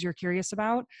 the things you're curious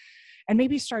about, and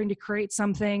maybe starting to create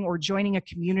something, or joining a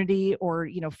community, or,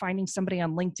 finding somebody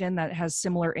on LinkedIn that has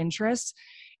similar interests,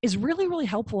 is really, really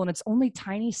helpful. And it's only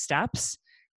tiny steps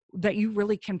that you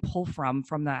really can pull from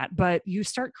that. But you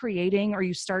start creating, or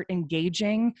you start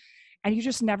engaging, and you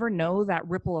just never know that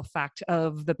ripple effect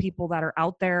of the people that are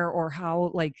out there, or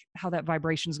how that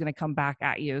vibration is going to come back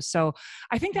at you. So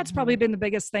I think that's probably been the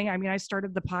biggest thing. I mean, I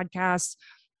started the podcast,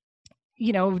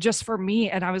 just for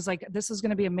me. And I was like, this is going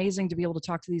to be amazing to be able to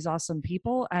talk to these awesome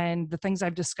people. And the things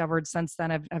I've discovered since then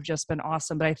have just been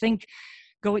awesome. But I think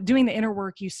doing the inner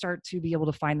work, you start to be able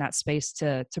to find that space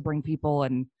to bring people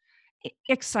and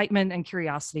excitement and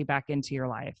curiosity back into your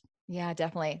life. Yeah,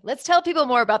 definitely. Let's tell people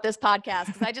more about this podcast,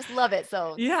 because I just love it.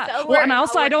 So yeah. Well, and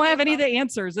also I don't have any of the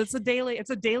answers. It's a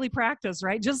daily practice,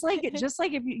 right? Just like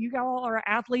if you all are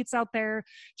athletes out there,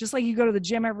 just like you go to the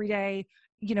gym every day,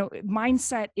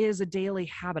 mindset is a daily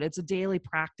habit. It's a daily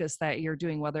practice that you're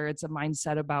doing, whether it's a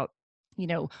mindset about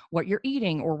what you're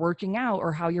eating or working out,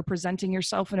 or how you're presenting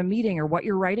yourself in a meeting, or what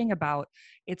you're writing about.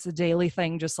 It's a daily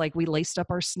thing, just like we laced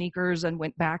up our sneakers and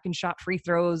went back and shot free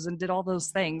throws and did all those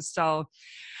things. So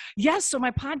yes. So my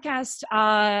podcast,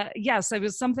 yes, it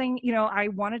was something, I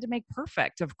wanted to make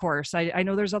perfect. Of course, I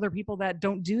know there's other people that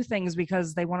don't do things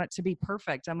because they want it to be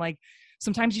perfect. I'm like,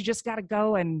 sometimes you just got to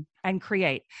go and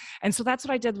create. And so that's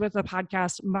what I did with the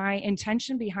podcast. My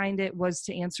intention behind it was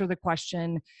to answer the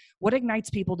question, what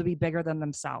ignites people to be bigger than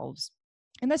themselves?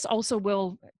 And this also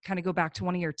will kind of go back to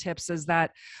one of your tips, is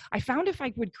that I found if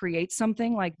I would create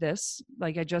something like this,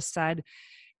 like I just said,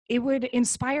 it would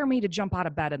inspire me to jump out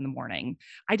of bed in the morning.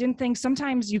 I didn't think,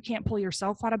 sometimes you can't pull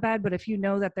yourself out of bed, but if you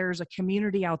know that there's a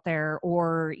community out there,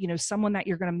 or, someone that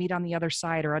you're going to meet on the other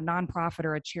side, or a nonprofit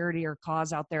or a charity or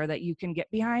cause out there that you can get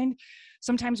behind,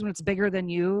 sometimes when it's bigger than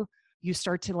you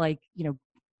start to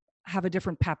have a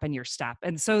different pep in your step.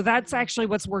 And so that's actually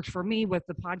what's worked for me with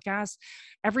the podcast.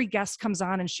 Every guest comes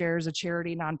on and shares a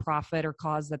charity, nonprofit, or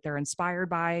cause that they're inspired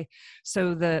by.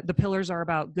 So the pillars are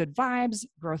about good vibes,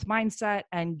 growth mindset,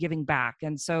 and giving back.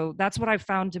 And so that's what I've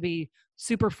found to be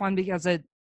super fun, because it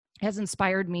has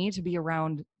inspired me to be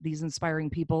around these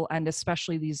inspiring people, and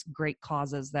especially these great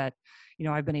causes that,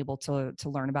 I've been able to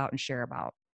learn about and share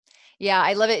about. Yeah,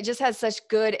 I love it. It just has such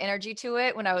good energy to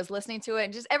it when I was listening to it,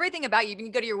 and just everything about you. You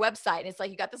can go to your website and it's like,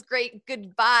 you got this great,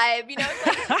 good vibe, it's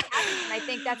like, and I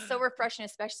think that's so refreshing,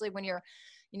 especially when you're,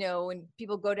 when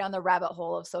people go down the rabbit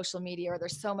hole of social media, or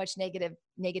there's so much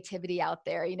negativity out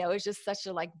there, it's just such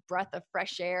a like breath of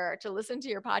fresh air to listen to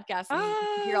your podcast and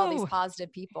you hear all these Oh,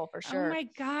 positive people for oh sure. my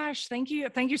gosh. Thank you.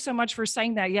 Thank you so much for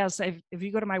saying that. Yes. If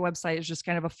you go to my website, it's just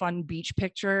kind of a fun beach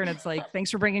picture. And it's like,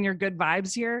 thanks for bringing your good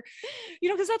vibes here,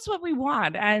 because that's what we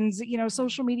want. And,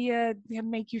 social media can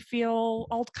make you feel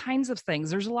all kinds of things.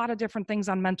 There's a lot of different things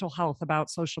on mental health about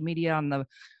social media, on the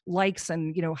likes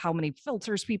and, how many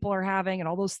filters people are having and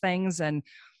all those things. And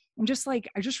I'm just like,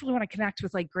 I just really want to connect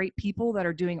with like great people that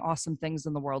are doing awesome things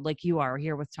in the world, like you are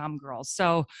here with Tom Girls.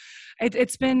 So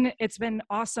it's been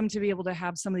awesome to be able to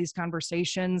have some of these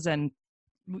conversations. And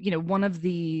one of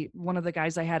the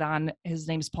guys I had on, his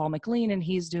name's Paul McLean, and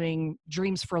he's doing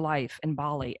Dreams for Life in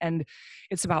Bali. And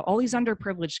it's about all these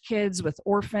underprivileged kids with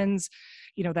orphans,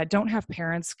 that don't have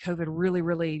parents. COVID really,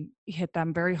 really hit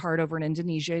them very hard over in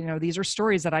Indonesia. These are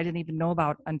stories that I didn't even know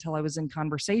about until I was in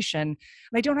conversation.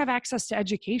 They don't have access to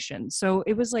education. So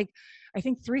it was like, I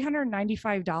think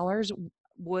 $395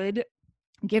 would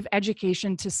give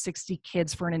education to 60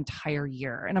 kids for an entire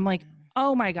year. And I'm like,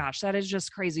 oh my gosh, that is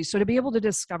just crazy. So to be able to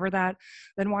discover that,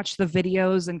 then watch the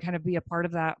videos and kind of be a part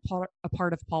of that, a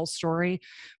part of Paul's story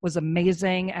was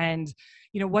amazing. And,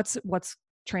 what's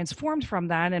transformed from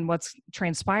that and what's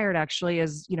transpired actually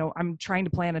is, I'm trying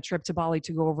to plan a trip to Bali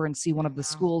to go over and see one of the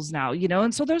schools now,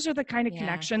 and so those are the kind of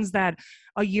connections that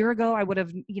a year ago I would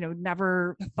have,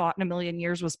 never thought in a million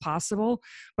years was possible.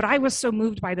 But I was so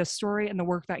moved by this story and the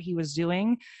work that he was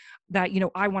doing that,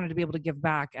 I wanted to be able to give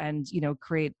back and,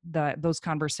 create those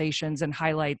conversations and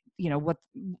highlight,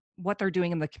 what they're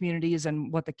doing in the communities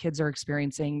and what the kids are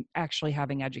experiencing, actually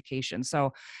having education.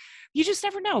 So you just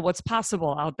never know what's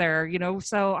possible out there,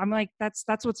 so I'm like, that's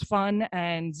what's fun.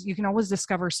 And you can always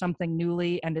discover something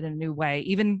newly and in a new way.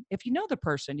 Even if you know the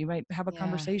person, you might have a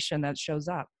conversation that shows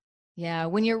up. Yeah.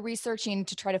 When you're researching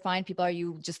to try to find people, are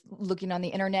you just looking on the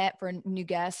internet for new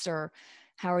guests, or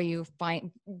how are you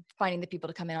finding the people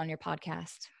to come in on your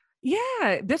podcast?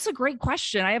 Yeah, that's a great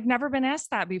question. I have never been asked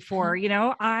that before.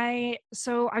 I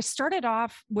started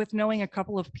off with knowing a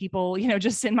couple of people,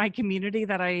 just in my community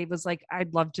that I was like,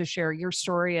 I'd love to share your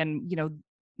story and,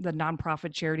 the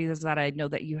nonprofit charities that I know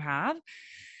that you have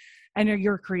and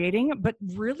you're creating. But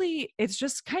really, it's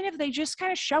just they just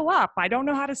kind of show up. I don't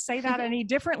know how to say that any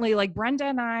differently. Like Brenda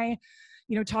and I,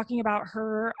 talking about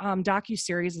her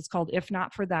docuseries, it's called If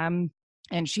Not For Them.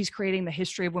 And she's creating the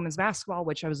history of women's basketball,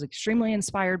 which I was extremely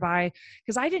inspired by,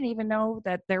 because I didn't even know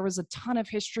that there was a ton of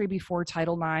history before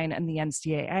Title IX and the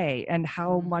NCAA and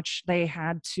how much they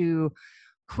had to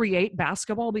create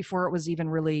basketball before it was even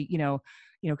really,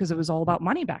 because it was all about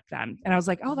money back then. And I was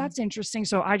like, oh, that's interesting.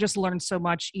 So I just learned so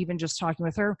much, even just talking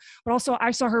with her, but also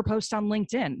I saw her post on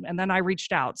LinkedIn and then I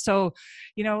reached out. So,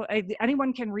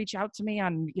 anyone can reach out to me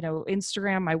on,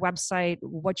 Instagram, my website,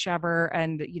 whichever.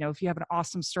 And, if you have an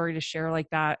awesome story to share like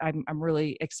that, I'm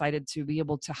really excited to be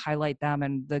able to highlight them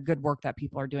and the good work that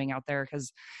people are doing out there,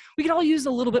 because we could all use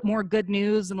a little bit more good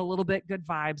news and a little bit good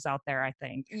vibes out there, I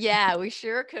think. Yeah, we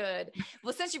sure could.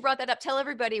 Well, since you brought that up, tell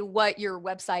everybody what your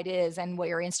website is and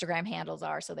what your Instagram handles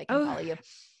are so they can follow you.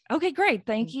 Okay, great.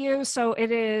 Thank you. So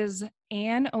it is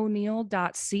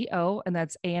AnnO'Neil.co, and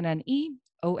that's AnnO'Neil.co,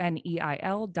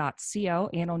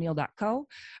 AnnO'Neil.co.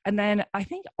 And then I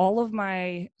think all of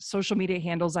my social media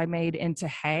handles I made into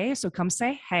Hey. So come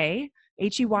say Hey,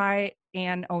 Hey,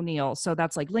 Ann O'Neil. So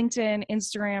that's like LinkedIn,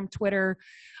 Instagram, Twitter.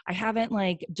 I haven't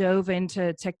dove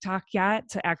into TikTok yet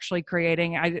to actually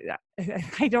creating.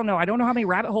 I don't know. I don't know how many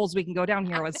rabbit holes we can go down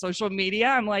here with social media.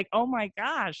 I'm like, oh my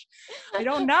gosh, I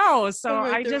don't know. So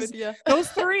I just, those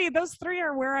three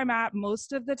are where I'm at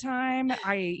most of the time.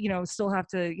 I, still have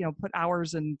to, put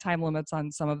hours and time limits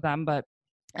on some of them, but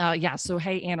so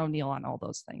Hey, Ann O'Neil on all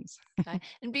those things. Okay.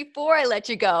 And before I let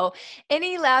you go,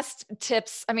 any last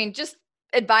tips? I mean, just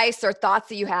advice or thoughts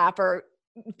that you have, or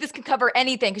this can cover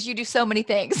anything because you do so many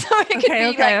things. So it could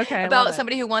be about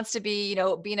somebody who wants to be,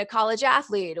 being a college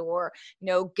athlete, or,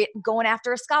 going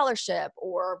after a scholarship,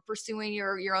 or pursuing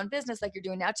your own business like you're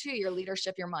doing now too, your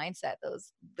leadership, your mindset,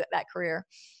 that career.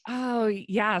 Oh,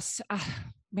 yes.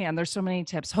 Man, there's so many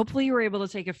tips. Hopefully you were able to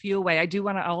take a few away. I do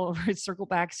want to circle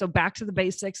back. So back to the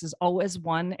basics is always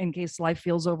one, in case life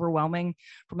feels overwhelming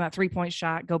from that 3-point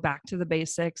shot, go back to the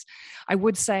basics. I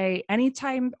would say any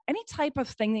type of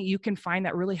thing that you can find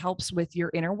that really helps with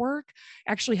your inner work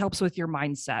actually helps with your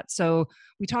mindset. So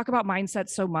we talk about mindset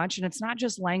so much, and it's not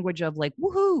just language of like,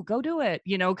 woohoo, go do it,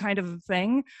 kind of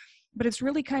thing. But it's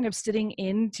really kind of sitting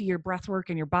into your breath work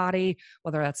in your body,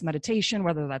 whether that's meditation,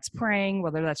 whether that's praying,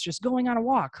 whether that's just going on a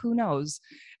walk, who knows?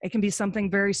 It can be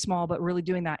something very small, but really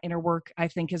doing that inner work, I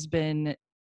think, has been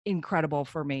incredible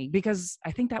for me because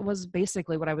I think that was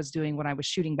basically what I was doing when I was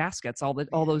shooting baskets all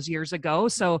those years ago.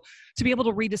 So to be able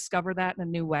to rediscover that in a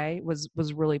new way was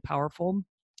really powerful.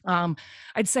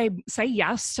 I'd say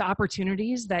yes to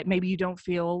opportunities that maybe you don't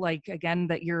feel like, again,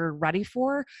 that you're ready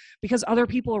for, because other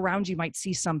people around you might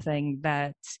see something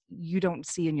that you don't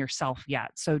see in yourself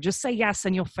yet. So just say yes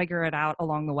and you'll figure it out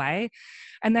along the way.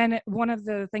 And then one of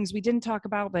the things we didn't talk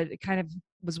about, but it kind of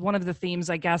was one of the themes,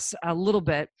 I guess, a little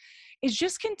bit, is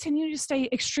just continue to stay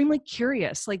extremely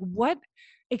curious. Like, what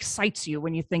excites you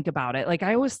when you think about it? Like,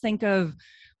 I always think of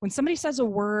when somebody says a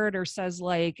word or says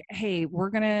like, hey,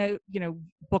 we're going to,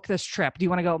 book this trip. Do you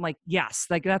want to go? I'm like, yes.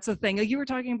 Like, that's the thing. Like, you were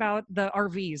talking about the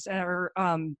RVs or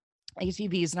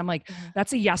ATVs. And I'm like,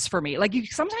 that's a yes for me. Like,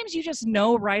 sometimes you just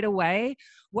know right away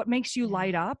what makes you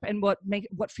light up and what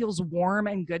feels warm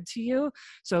and good to you.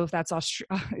 So if that's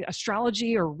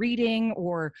astrology or reading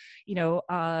or,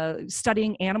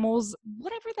 studying animals,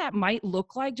 whatever that might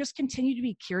look like, just continue to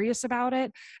be curious about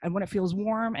it. And when it feels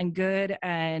warm and good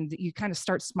and you kind of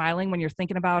start smiling when you're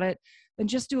thinking about it, then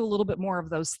just do a little bit more of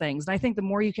those things. And I think the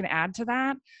more you can add to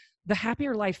that, the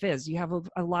happier life is. You have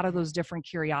a lot of those different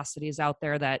curiosities out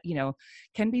there that,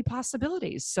 can be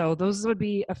possibilities. So those would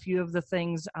be a few of the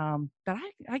things that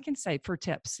I can say for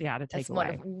tips, to take That's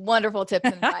away. Wonderful tips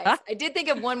and advice. I did think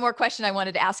of one more question I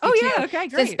wanted to ask you too. Okay,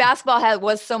 great. Since basketball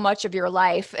was so much of your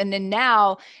life, and then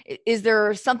now, is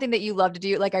there something that you love to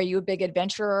do? Like, are you a big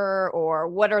adventurer, or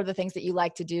what are the things that you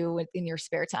like to do in your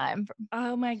spare time?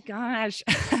 Oh my gosh.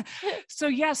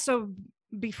 So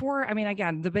before,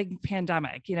 again, the big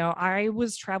pandemic, I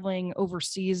was traveling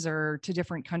overseas or to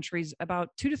different countries about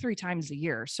 2 to 3 times a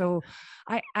year. So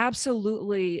I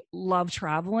absolutely love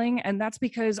traveling. And that's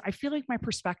because I feel like my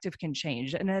perspective can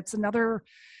change. And it's another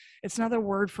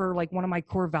word for, like, one of my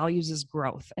core values is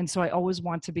growth. And so I always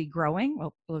want to be growing.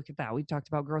 Well, look at that. We talked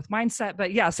about growth mindset,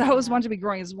 but yes, I always want to be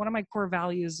growing is one of my core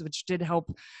values, which did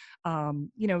help, kind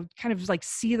of like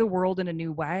see the world in a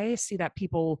new way, see that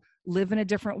people live in a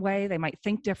different way. They might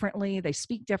think differently. They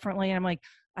speak differently. And I'm like,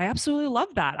 I absolutely love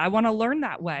that. I want to learn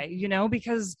that way,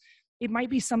 because it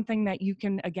might be something that you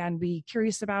can, again, be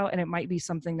curious about, and it might be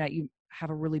something that you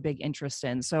have a really big interest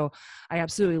in. So I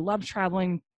absolutely love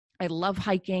traveling. I love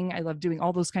hiking. I love doing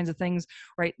all those kinds of things,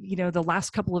 right? The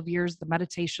last couple of years, the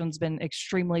meditation's been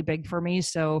extremely big for me.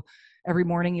 So every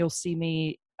morning you'll see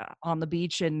me on the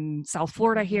beach in South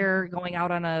Florida here, going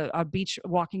out on a beach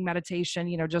walking meditation,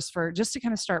 just to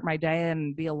kind of start my day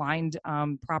and be aligned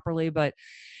properly. But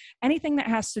anything that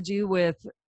has to do with,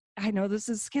 I know this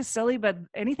is silly, but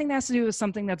anything that has to do with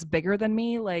something that's bigger than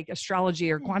me, like astrology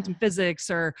or quantum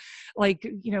physics or like,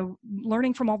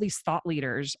 learning from all these thought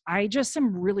leaders, I just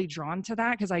am really drawn to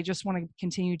that because I just want to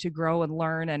continue to grow and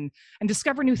learn and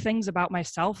discover new things about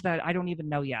myself that I don't even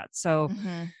know yet. So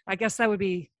I guess that would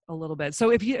be a little bit.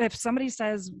 So if somebody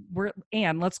says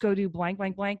let's go do blank,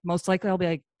 blank, blank, most likely I'll be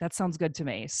like, that sounds good to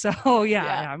me. So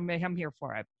I'm here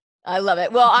for it. I love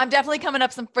it. Well, I'm definitely coming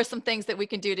up for some things that we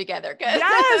can do together.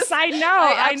 Yes, I know.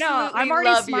 I know. I'm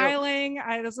already smiling.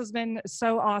 This has been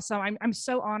so awesome. I'm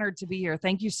so honored to be here.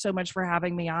 Thank you so much for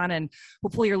having me on, and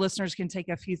hopefully your listeners can take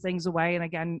a few things away. And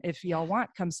again, if y'all want,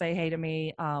 come say hey to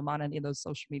me on any of those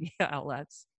social media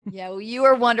outlets. Yeah, well, you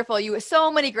are wonderful. You have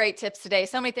so many great tips today,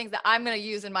 so many things that I'm going to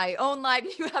use in my own life.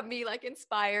 You have me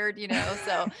inspired,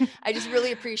 so I just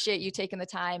really appreciate you taking the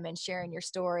time and sharing your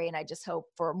story. And I just hope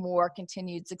for more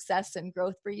continued success and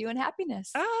growth for you and happiness.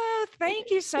 Oh,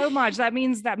 thank you so much. That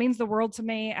means the world to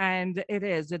me. And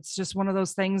it's just one of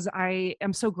those things. I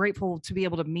am so grateful to be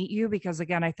able to meet you because,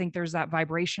 again, I think there's that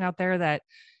vibration out there that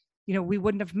we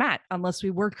wouldn't have met unless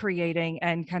we were creating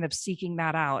and kind of seeking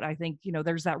that out. I think,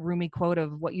 there's that Rumi quote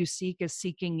of what you seek is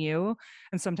seeking you.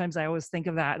 And sometimes I always think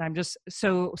of that. And I'm just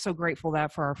so grateful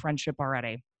that for our friendship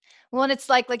already. Well, and it's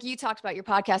like you talked about your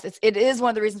podcast. It is one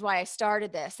of the reasons why I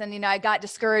started this. And, I got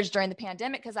discouraged during the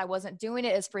pandemic because I wasn't doing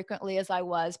it as frequently as I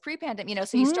was pre-pandemic,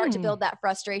 so you start to build that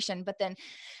frustration, but then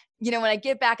when I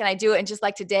get back and I do it, and just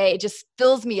like today, it just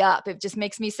fills me up. It just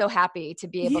makes me so happy to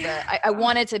be able to, I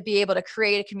wanted to be able to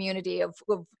create a community of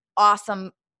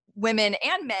awesome women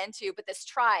and men too, but this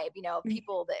tribe,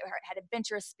 people that had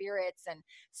adventurous spirits and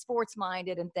sports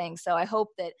minded and things. So I hope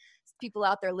that people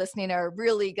out there listening are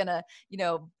really gonna,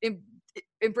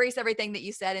 embrace everything that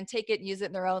you said and take it and use it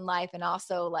in their own life. And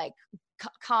also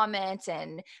comment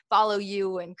and follow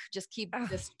you and just keep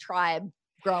this tribe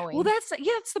growing. Well, that's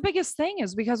the biggest thing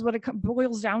is because what it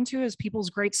boils down to is people's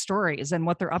great stories and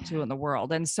what they're up to in the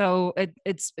world. And so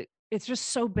it's just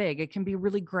so big. It can be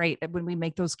really great when we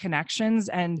make those connections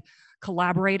and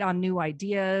collaborate on new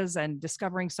ideas and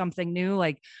discovering something new.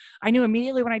 Like I knew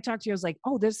immediately when I talked to you, I was like,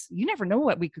 oh, you never know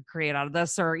what we could create out of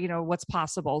this or, what's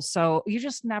possible. So you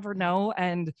just never know.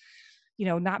 And,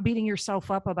 not beating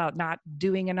yourself up about not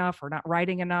doing enough or not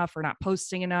writing enough or not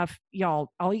posting enough,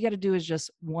 y'all, all you got to do is just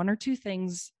one or two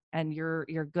things and you're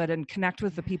good, and connect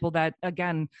with the people that,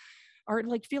 again, are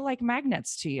feel like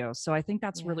magnets to you. So I think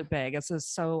that's really big. This is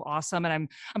so awesome. And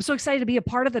I'm so excited to be a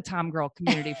part of the Tom Girl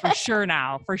community for sure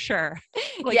now, for sure.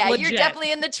 Legit. You're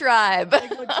definitely in the tribe.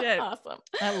 Legit. Awesome.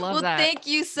 I love that. Thank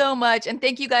you so much. And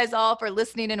thank you guys all for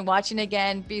listening and watching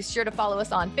again. Be sure to follow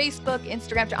us on Facebook,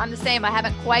 Instagram. I'm the same. I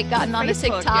haven't quite gotten on the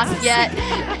TikTok yet.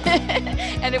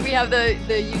 And then we have the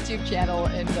YouTube channel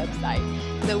and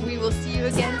website. So we will see you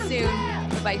again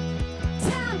soon. Bye.